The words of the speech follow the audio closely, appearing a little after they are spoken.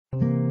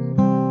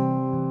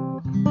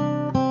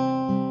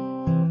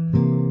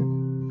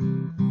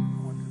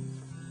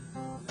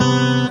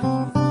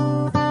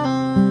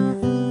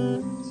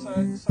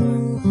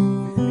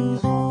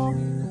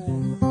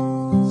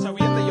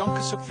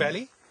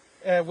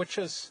which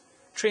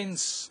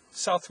trends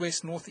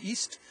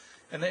southwest-northeast.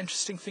 And the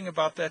interesting thing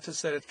about that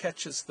is that it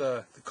catches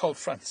the cold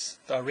fronts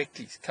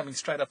directly, coming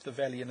straight up the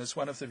valley, and is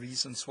one of the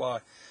reasons why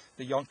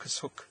the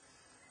Jonkershoek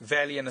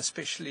Valley, and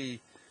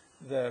especially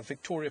the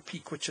Victoria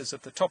Peak, which is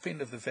at the top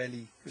end of the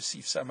valley,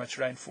 receives so much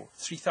rainfall.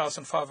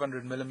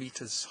 3,500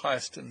 millimeters,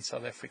 highest in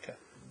South Africa.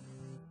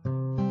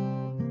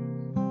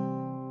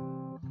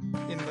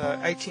 In the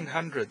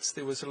 1800s,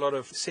 there was a lot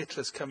of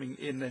settlers coming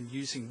in and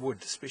using wood,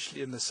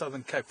 especially in the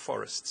Southern Cape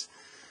forests.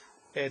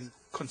 And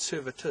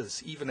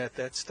conservators, even at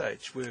that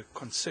stage, were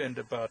concerned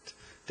about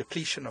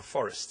depletion of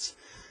forests.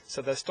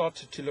 So they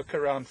started to look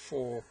around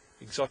for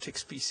exotic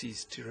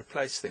species to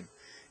replace them.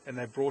 And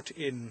they brought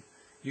in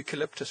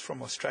eucalyptus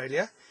from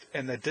Australia,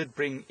 and they did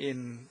bring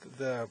in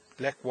the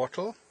black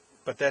wattle,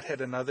 but that had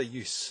another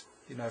use,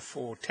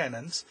 for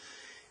tannins.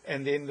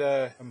 And then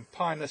the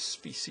pinus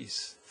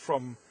species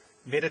from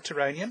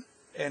Mediterranean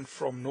and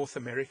from North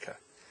America,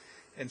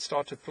 and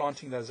started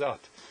planting those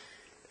out.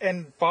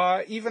 And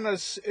by even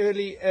as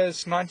early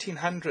as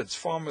 1900s,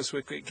 farmers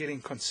were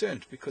getting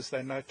concerned because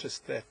they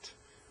noticed that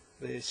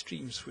their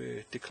streams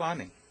were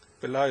declining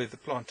below the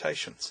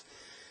plantations.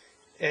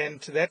 And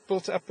that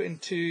built up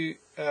into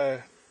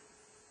a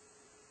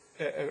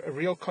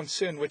real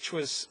concern, which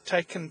was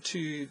taken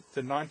to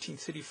the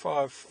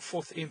 1935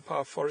 Fourth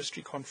Empire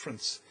Forestry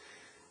Conference,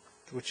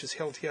 which is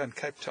held here in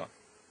Cape Town.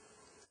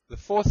 The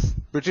Fourth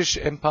British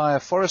Empire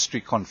Forestry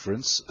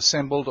Conference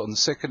assembled on the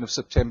 2nd of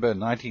September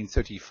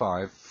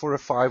 1935 for a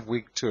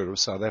 5-week tour of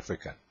South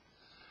Africa.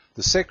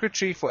 The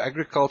Secretary for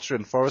Agriculture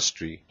and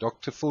Forestry,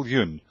 Dr.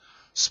 Viljoen,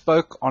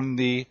 spoke on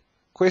the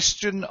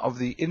question of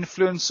the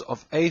influence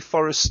of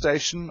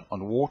afforestation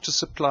on water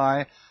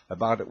supply,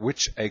 about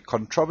which a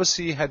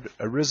controversy had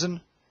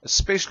arisen,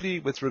 especially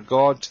with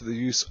regard to the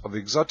use of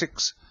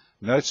exotics,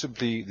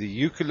 notably the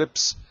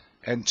eucalypts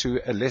and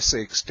to a lesser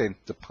extent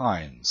the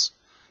pines.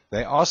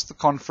 They asked the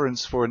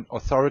conference for an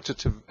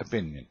authoritative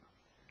opinion.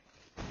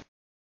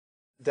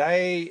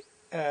 They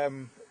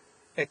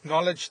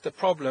acknowledged the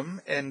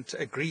problem and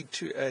agreed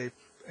to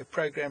a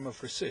program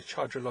of research,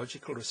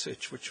 hydrological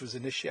research, which was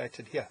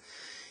initiated here.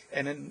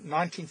 And in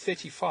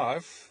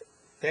 1935,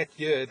 that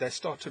year, they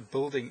started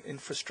building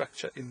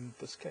infrastructure in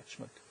this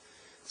catchment.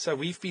 So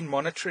we've been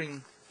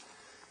monitoring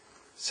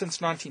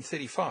since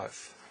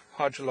 1935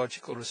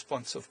 hydrological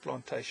response of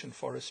plantation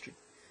forestry.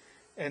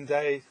 And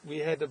we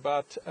had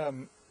about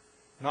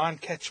 9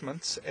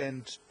 catchments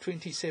and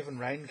 27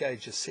 rain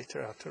gauges set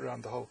out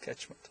around the whole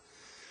catchment.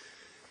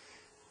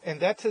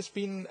 And that has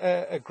been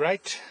a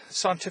great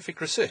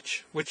scientific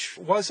research, which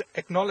was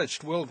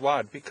acknowledged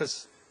worldwide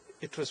because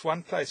it was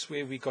one place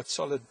where we got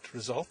solid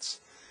results,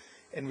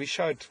 and we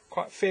showed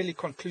quite fairly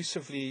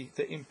conclusively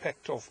the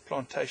impact of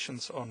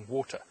plantations on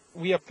water.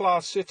 We apply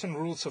certain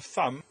rules of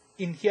thumb.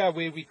 In here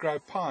where we grow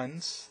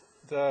pines,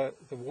 the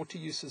water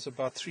use is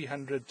about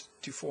 300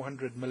 to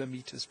 400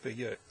 millimeters per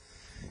year.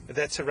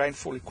 That's a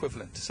rainfall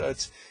equivalent. So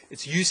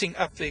it's using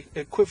up the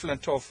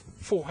equivalent of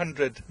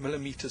 400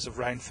 millimeters of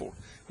rainfall,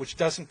 which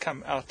doesn't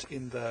come out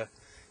in the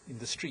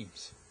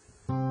streams.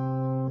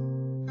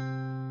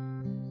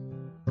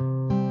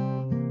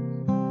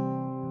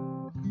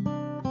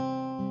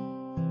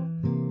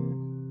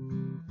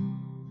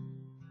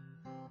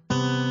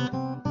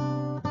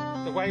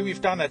 The way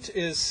we've done it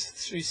is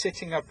through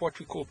setting up what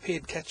we call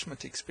paired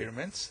catchment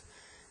experiments.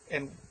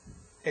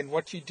 And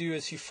what you do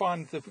is you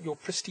find your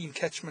pristine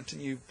catchment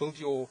and you build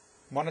your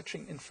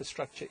monitoring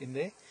infrastructure in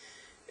there,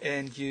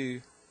 and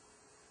you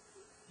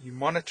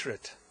monitor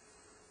it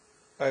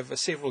over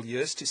several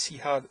years to see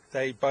how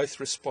they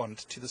both respond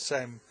to the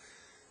same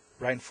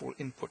rainfall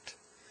input.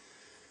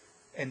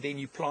 And then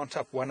you plant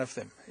up one of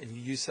them and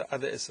you use the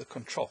other as the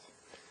control.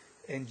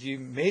 And you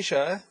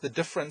measure the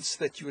difference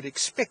that you would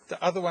expect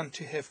the other one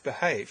to have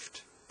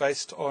behaved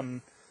based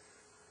on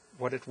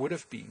what it would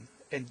have been.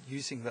 And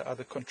using the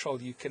other control,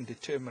 you can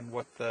determine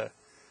what the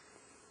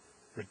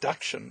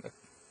reduction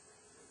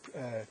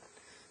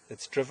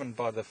that's driven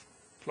by the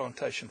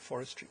plantation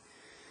forestry.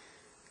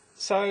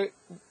 So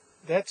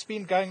that's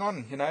been going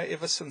on,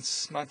 ever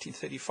since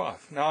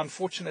 1935. Now,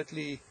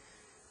 unfortunately,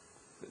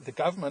 the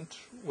government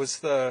was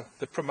the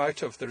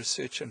promoter of the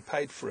research and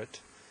paid for it,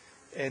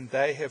 and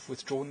they have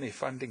withdrawn their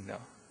funding now.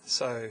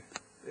 So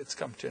it's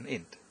come to an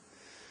end,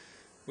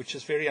 which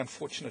is very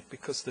unfortunate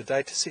because the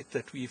data set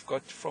that we've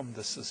got from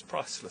this is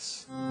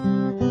priceless.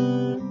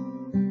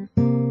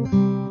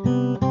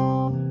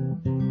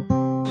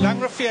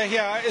 Langrivier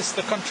here is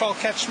the control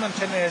catchment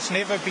and has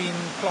never been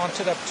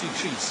planted up to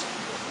trees.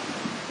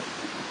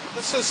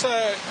 This is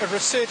a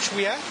research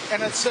weir,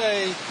 and it's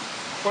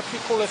what we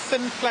call a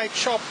thin plate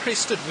sharp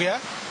crested weir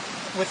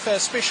with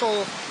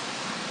special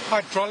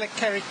hydraulic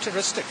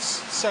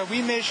characteristics. So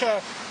we measure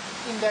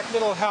in that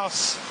little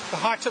house the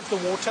height of the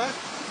water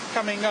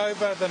coming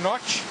over the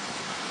notch.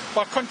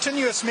 By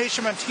continuous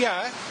measurement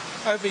here,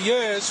 over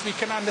years, we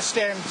can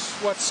understand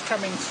what's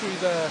coming through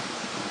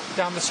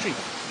down the stream.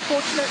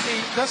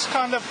 Fortunately, this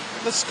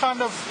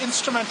kind of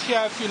instrument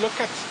here, if you look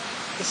at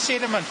the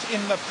sediment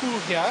in the pool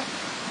here,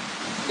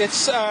 It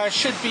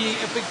should be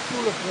a big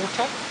pool of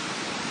water,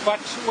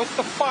 but with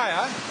the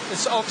fire,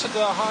 it's altered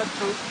the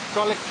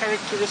hydraulic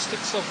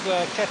characteristics of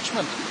the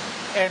catchment.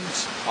 And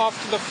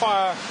after the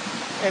fire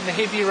and the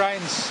heavy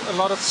rains, a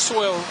lot of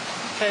soil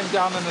came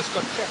down and has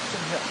got trapped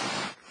in here.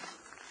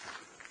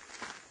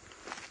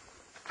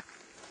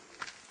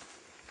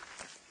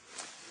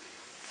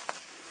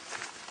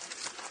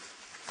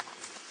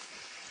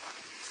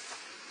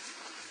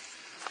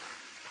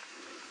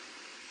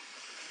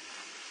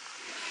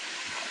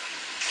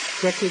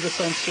 Exactly the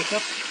same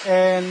setup,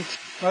 and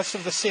most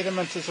of the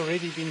sediment has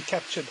already been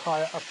captured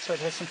higher up, so it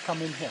hasn't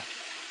come in here.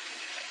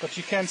 But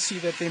you can see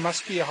that there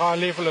must be a high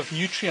level of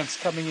nutrients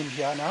coming in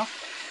here now,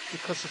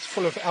 because it's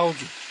full of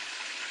algae,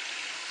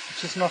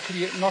 which is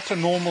not a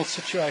normal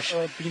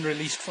situation being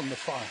released from the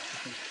fire.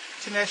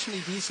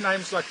 Internationally, these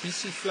names like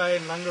GeaSphere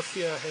and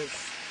Langrefeer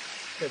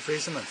have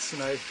resonance. You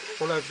know,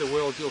 all over the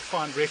world you'll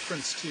find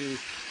reference to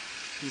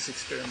these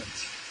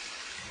experiments.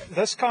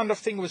 This kind of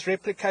thing was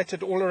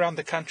replicated all around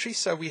the country,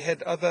 so we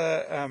had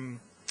other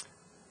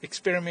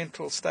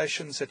experimental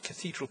stations at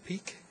Cathedral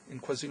Peak in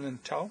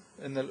KwaZulu-Natal,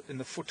 in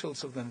the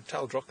foothills of the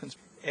Natal-Drakensberg,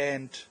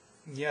 and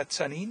near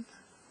Tsanin,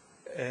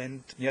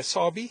 and near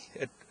Sabi,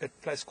 at a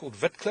place called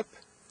Witklip,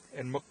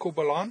 and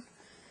Mukobalan,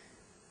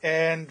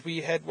 and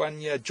we had one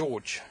near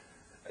George.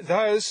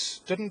 Those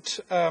didn't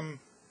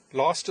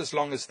last as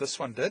long as this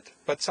one did,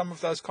 but some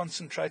of those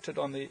concentrated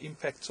on the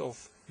impacts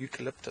of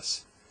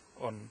eucalyptus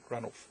on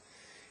runoff.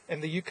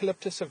 And the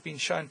eucalyptus have been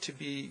shown to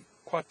be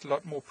quite a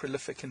lot more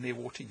prolific in their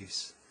water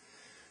use.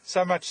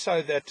 So much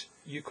so that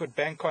you could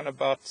bank on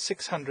about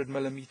 600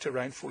 millimeter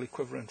rainfall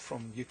equivalent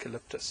from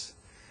eucalyptus.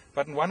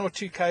 But in one or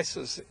two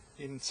cases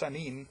in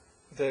Tsanin,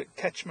 the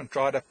catchment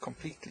dried up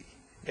completely,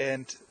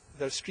 and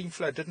the stream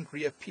flow didn't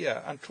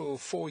reappear until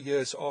 4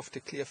 years after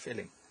clear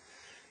felling.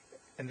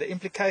 And the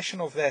implication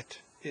of that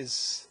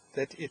is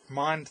that it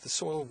mined the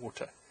soil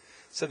water.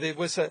 So there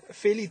was a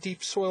fairly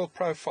deep soil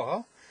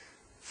profile,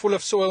 full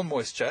of soil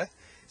moisture,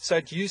 so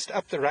it used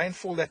up the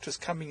rainfall that was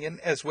coming in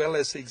as well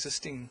as the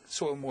existing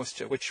soil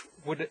moisture, which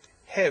would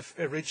have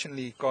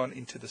originally gone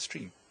into the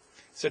stream.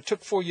 So it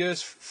took 4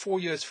 years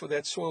for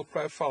that soil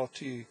profile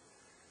to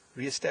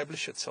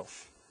re-establish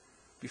itself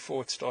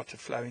before it started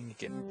flowing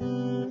again.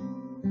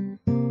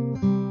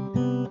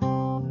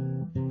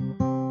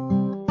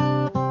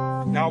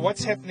 Now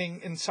what's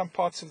happening in some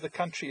parts of the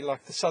country,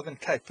 like the Southern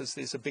Cape, is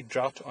there's a big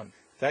drought on.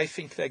 They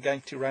think they're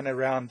going to run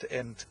around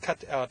and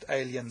cut out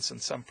aliens in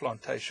some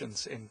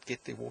plantations and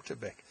get their water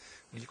back.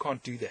 You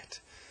can't do that.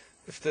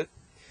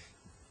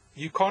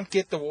 You can't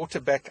get the water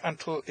back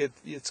until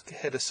it's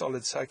had a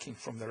solid soaking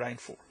from the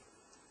rainfall.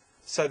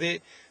 So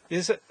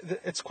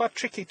it's quite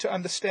tricky to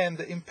understand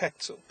the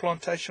impacts of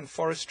plantation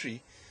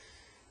forestry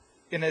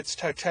in its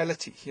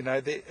totality. You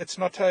know, it's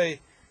not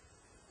a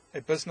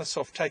business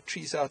of take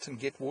trees out and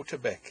get water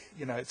back.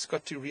 You know, it's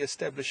got to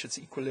re-establish its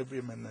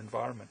equilibrium in the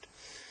environment.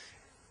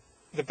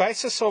 The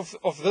basis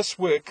of this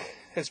work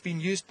has been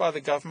used by the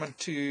government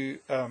to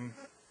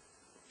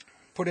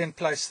put in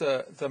place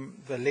the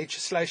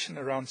legislation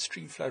around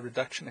stream flow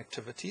reduction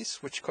activities,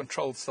 which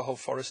controls the whole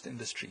forest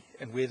industry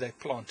and where they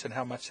plant and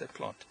how much they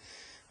plant,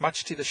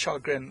 much to the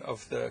chagrin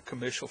of the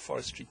commercial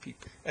forestry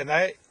people. And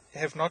they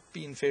have not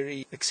been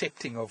very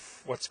accepting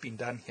of what's been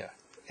done here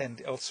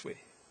and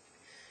elsewhere.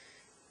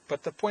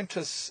 But the point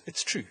is,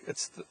 it's true.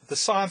 The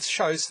science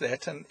shows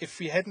that, and if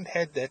we hadn't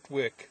had that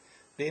work,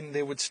 then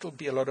there would still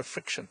be a lot of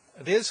friction.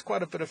 There's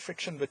quite a bit of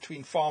friction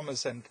between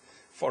farmers and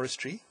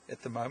forestry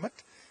at the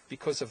moment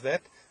because of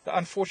that. The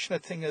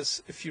unfortunate thing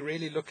is, if you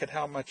really look at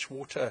how much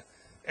water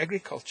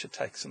agriculture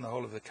takes in the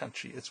whole of the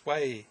country, it's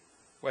way,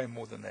 way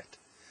more than that.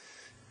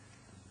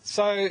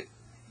 So,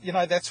 you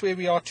know, that's where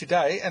we are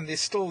today, and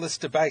there's still this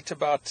debate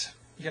about,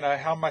 you know,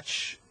 how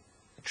much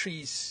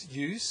trees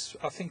use.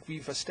 I think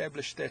we've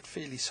established that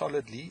fairly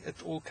solidly. It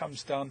all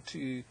comes down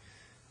to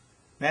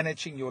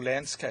managing your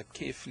landscape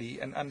carefully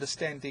and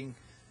understanding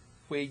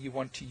where you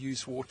want to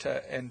use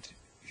water and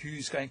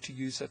who's going to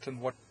use it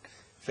and what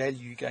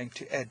value you're going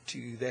to add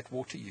to that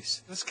water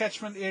use. This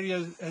catchment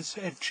area has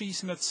had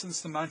trees in it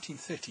since the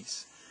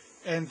 1930s,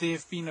 and there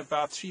have been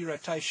about 3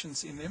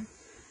 rotations in them,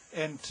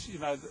 and you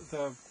know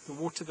the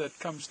water that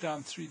comes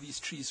down through these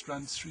trees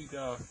runs through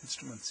our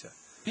instruments here.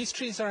 These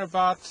trees are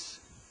about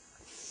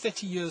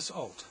 30 years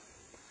old,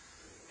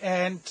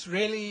 and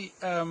really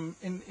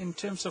in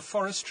terms of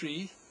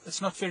forestry,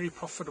 it's not very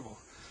profitable.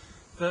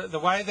 The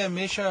way they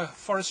measure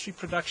forestry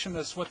production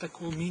is what they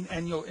call mean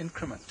annual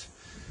increment.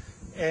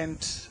 And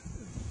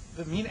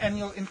the mean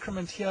annual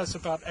increment here is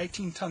about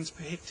 18 tons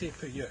per hectare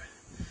per year.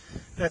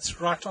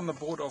 That's right on the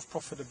border of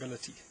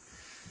profitability.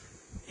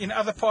 In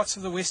other parts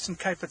of the Western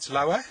Cape it's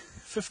lower,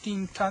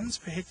 15 tons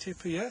per hectare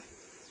per year,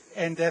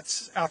 and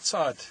that's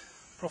outside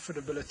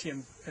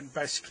profitability, and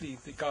basically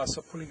the guys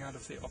are pulling out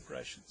of their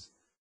operations.